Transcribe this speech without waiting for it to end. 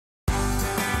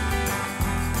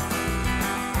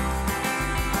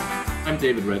I'm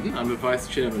David Redden. I'm a vice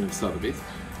chairman of Sotheby's.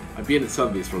 I've been at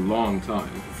Sotheby's for a long time,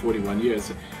 for 41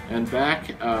 years. And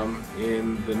back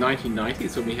in the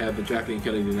 1990s, when we had the Jacqueline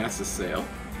Kennedy Onassis sale,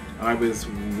 I was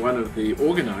one of the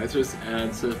organizers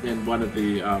and certainly one of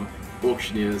the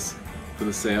auctioneers for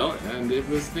the sale, and it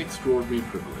was an extraordinary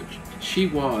privilege. She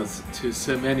was, to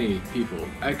so many people,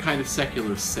 a kind of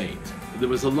secular saint. There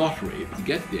was a lottery to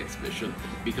get to the exhibition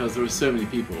because there were so many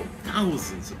people,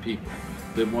 thousands of people,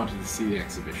 that wanted to see the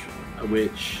exhibition,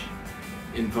 which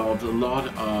involved a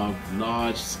lot of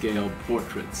large-scale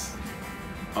portraits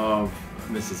of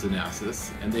Mrs. Onassis,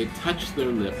 and they touched their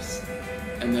lips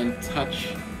and then touch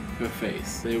her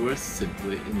face. They were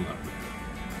simply in love with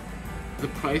her. The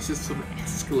prices sort of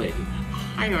escalated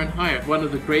higher and higher. One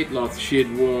of the great lots she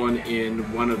had worn in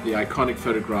one of the iconic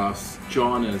photographs,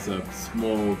 John as a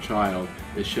small child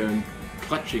is shown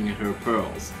clutching at her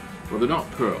pearls. Well, they're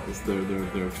not pearls,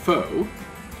 they're faux,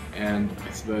 and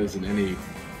I suppose in any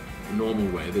normal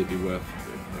way they'd be worth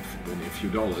only a few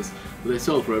dollars, but they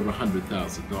sold for over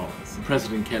 $100,000.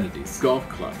 President Kennedy's golf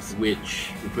clubs, which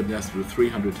we put an estimate of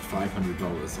 $300 to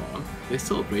 $500 on, they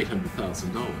sold for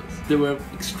 $800,000. There were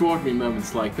extraordinary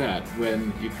moments like that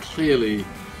when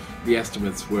the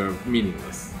estimates were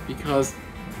meaningless, because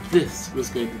this was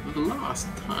going to be the last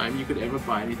time you could ever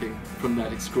buy anything from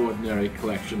that extraordinary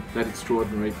collection, that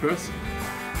extraordinary person.